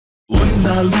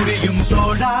உன்னால் முடியும்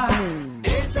தோழா.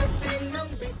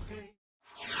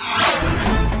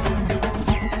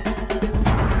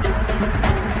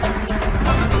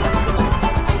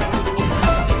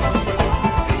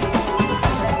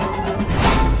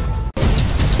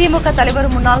 திமுக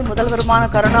தலைவரும் முன்னாள் முதல்வருமான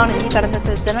கருணாநிதி கடந்த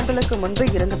சில தினங்களுக்கு முன்பு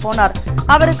இறந்து போனார்.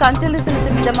 அவருக்கு அஞ்சலி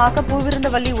செலுத்தும் விதமாக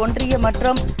பூவிருந்தவல்லி ஒன்றிய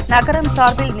மற்றும் நகரம்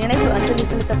சார்பில் நினைவு அஞ்சலி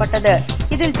செலுத்தப்பட்டது.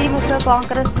 இதில் திமுக,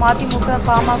 காங்கிரஸ், மதிமுக,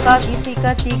 பாமக,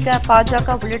 விசிக, திக,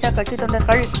 பாஜக உள்ளிட்ட கட்சித்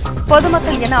தொண்டர்கள்,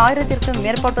 பொதுமக்கள் என 1000க்கும்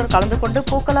மேற்பட்டோர் கலந்து கொண்டு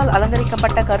பூக்களால்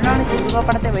அலங்கரிக்கப்பட்ட கருணாநிதி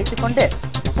உருவப்படத்தை வைத்துக் கொண்டு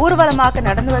ஊர்வலமாக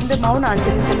நடந்து வந்து மௌன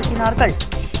அஞ்சலி செலுத்தினார்கள்.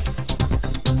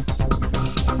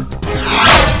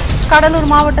 கடலூர்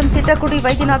மாவட்டம் சிட்டக்குடி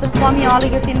வைத்தியநாத சுவாமி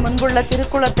ஆலயத்தின் முன்புள்ள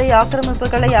திருக்குளத்தை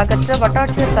ஆக்கிரமிப்புகளை அகற்ற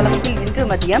வட்டாட்சியர் தலைமையில் இன்று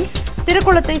மதியம்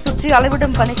திருக்குளத்தை சுற்றி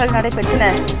அளவிடும் பணிகள் நடைபெற்றன.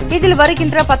 இதில்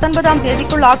வருகின்ற 19ஆம்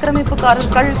தேதிக்குள்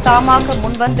ஆக்கிரமிப்புக்காரர்கள் தாமாக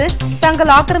முன்வந்து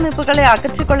தங்கள் ஆக்கிரமிப்புகளை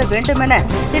அகற்றிக் கொள்ள வேண்டுமென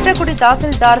சிட்டக்குடி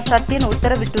தாசில்தார் சத்யன்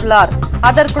உத்தரவிட்டுள்ளார்.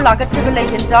 அதற்குள் அகற்றவில்லை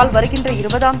என்றால் வருகின்ற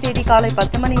 20ஆம் தேதி காலை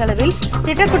 10 மணி அளவில்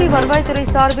சிட்டக்குடி வருவாய்த்துறை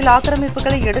சார்பில்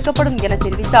ஆக்கிரமிப்புகளை எடுக்கப்படும் என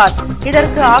தெரிவித்தார்.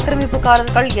 இதற்கு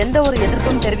ஆக்கிரமிப்புக்காரர்கள் எந்த ஒரு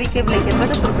எதிர்ப்பும் தெரிவிக்கவில்லை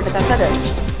என்பது குறிப்பிடத்தக்கது.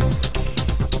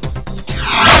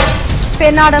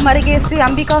 பெண்ணாடம் அருகே ஸ்ரீ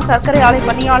அம்பிகா சர்க்கரை ஆலை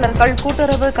பணியாளர்கள்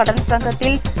கூட்டுறவு கடன்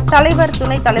சங்கத்தில் தலைவர்,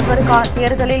 துணைத் தலைவருக்கான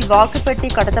தேர்தலில் வாக்குப்பெட்டி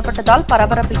கடத்தப்பட்டதால்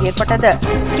பரபரப்பு ஏற்பட்டது.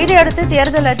 இதையடுத்து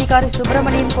தேர்தல் அதிகாரி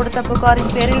சுப்பிரமணியன் கொடுத்த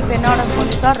புகாரின் பேரில் பெண்ணாடம்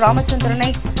போலீசார் ராமச்சந்திரனை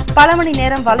பல மணி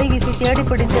நேரம் வலை வீசி தேடி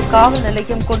பிடித்து காவல்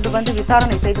நிலையம் கொண்டு வந்து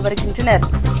விசாரணை செய்து வருகின்றனர்.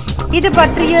 இது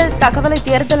பற்றிய தகவலை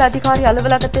தேர்தல் அதிகாரி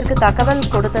அலுவலகத்திற்கு தகவல்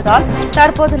கொடுத்ததால்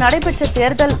தற்போது நடைபெற்ற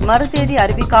தேர்தல் மறுதேதி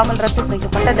அறிவிக்காமல் ரத்து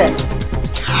செய்யப்பட்டது.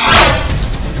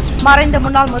 மறைந்த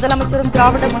முன்னாள் முதலமைச்சரும்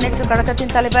திராவிட முன்னேற்றக்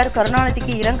கழகத்தின் தலைவர்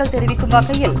கருணாநிதிக்கு இரங்கல் தெரிவிக்கும்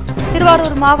வகையில்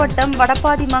திருவாரூர் மாவட்டம்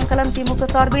வடபாதிமங்கலம் திமுக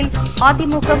சார்பில்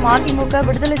அதிமுக, மதிமுக,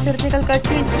 விடுதலை சிறுத்தைகள்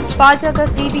கட்சி, பாஜக,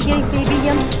 சிபிஐ,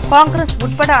 சிபிஎம், காங்கிரஸ்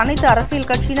உட்பட அனைத்து அரசியல்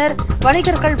கட்சியினர்,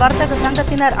 வணிகர்கள், வர்த்தக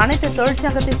சங்கத்தினர், அனைத்து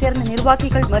தொழிற்சங்கத்தைச் சேர்ந்த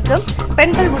நிர்வாகிகள் மற்றும்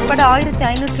பெண்கள் உட்பட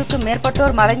 1500க்கும்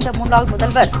மேற்பட்டோர் மறைந்த முன்னாள்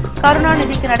முதல்வர்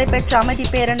கருணாநிதிக்கு நடைபெற்ற அமைதி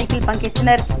பேரணியில்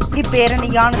பங்கேற்றனர்.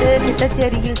 இப்பேரணியானது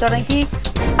திட்டச்சேரியில் தொடங்கி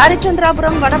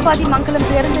ஹரிச்சந்திராபுரம் வடபாதிமங்கலம்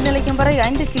பேருந்து நிலையம் வரை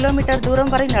 5 கிலோமீட்டர்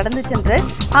தூரம் வரை நடந்து சென்று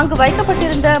அங்கு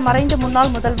வைக்கப்பட்டிருந்த மறைந்த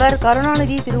முன்னாள் முதல்வர்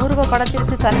கருணாநிதி திருவுருவ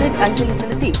படத்திற்கு கண்ணீர் அஞ்சலி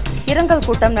செலுத்தி இரங்கல்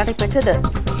கூட்டம் நடைபெற்றது.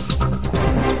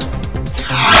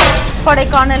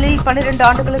 கொடைக்கானலில் 12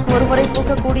 ஆண்டுகளுக்கு ஒருமுறை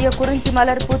பூக்கக்கூடிய குறிஞ்சி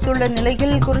மலர் பூத்துள்ள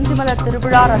நிலையில் குறிஞ்சி மலர்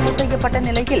திருவிழா ரத்து செய்யப்பட்ட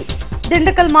நிலையில்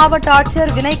திண்டுக்கல் மாவட்ட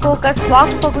ஆட்சியர் வினய் கோகஸ்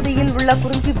வாக் பகுதியில் உள்ள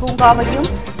குறிஞ்சி பூங்காவையும்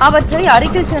அவற்றை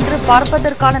அருகில் சென்று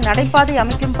பார்ப்பதற்கான நடைபாதை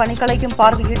அமைக்கும் பணிகளையும்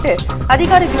பார்வையிட்டு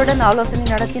அதிகாரிகளுடன் ஆலோசனை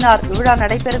நடத்தினார். விழா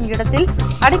நடைபெறும் இடத்தில்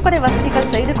அடிப்படை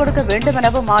வசதிகள் செய்து கொடுக்க வேண்டும்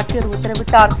எனவும் ஆட்சியர்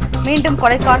உத்தரவிட்டார். மீண்டும்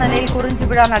கொடைக்கானலில் குறிஞ்சி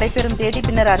விழா நடைபெறும் தேதி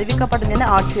பின்னர் அறிவிக்கப்படும் என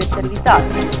ஆட்சியர் தெரிவித்தார்.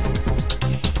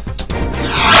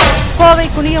 கோவை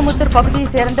குனியமுத்தூர்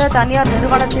பகுதியைச் சேர்ந்த தனியார்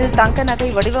நிறுவனத்தில் தங்க நகை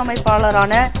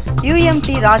வடிவமைப்பாளரான UMT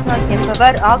ராஜா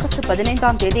என்பவர் ஆகஸ்ட்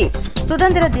 15ஆம் தேதி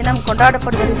சுதந்திர தினம்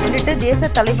கொண்டாடப்படுவதை முன்னிட்டு தேச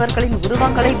தலைவர்களின்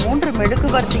உருவங்களை 3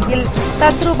 மெழுகுவர்த்தியில்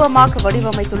தத்ரூபமாக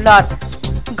வடிவமைத்துள்ளார்.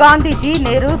 காந்திஜி,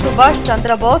 நேரு, சுபாஷ்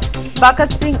சந்திரபோஸ்,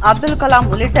 பகத்சிங், அப்துல் கலாம்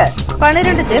உள்ளிட்ட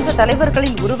 12 தேச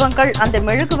தலைவர்களின் உருவங்கள் அந்த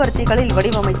மெழுகுவர்த்திகளில்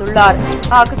வடிவமைத்துள்ளார்.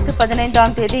 ஆகஸ்ட்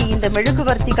 15ஆம் தேதி இந்த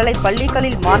மெழுகுவர்த்திகளை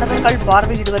பள்ளிகளில் மாணவர்கள்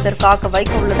பார்வையிடுவதற்காக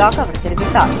வைக்க உள்ளதாக அவர்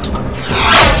தெரிவித்தார்.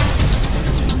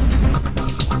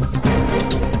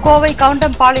 கோவை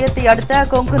கவுண்டம்பாளையத்தை அடுத்த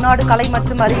கொங்கு நாடு கலை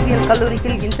மற்றும் அறிவியல்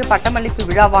கல்லூரியில் இன்று பட்டமளிப்பு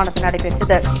விழாவானது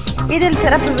நடைபெற்றது. இதில்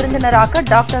சிறப்பு விருந்தினராக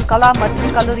டாக்டர் கலாம்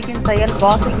மற்றும் கல்லூரியின் செயல்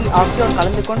வாசுகி ஆகியோர்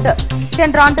கலந்து கொண்டு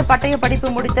சென்ற ஆண்டு பட்டய படிப்பு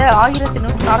முடித்த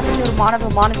 1141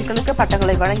 மாணவ மாணவிகளுக்கு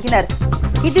பட்டங்களை வழங்கினர்.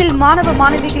 இதில் மாணவ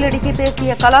மாணவிகளிடையே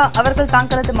பேசிய கலா அவர்கள்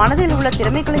தங்களது மனதில் உள்ள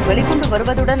திறமைகளை வெளிக்கொண்டு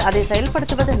வருவதுடன் அதை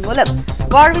செயல்படுத்துவதன் மூலம்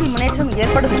வாழ்வில் முன்னேற்றம்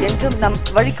ஏற்படும் என்றும் நம்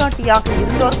வழிகாட்டியாக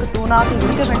இருந்தோருக்கு தூணாக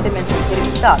இருக்க வேண்டும் என்றும்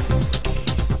தெரிவித்தார்.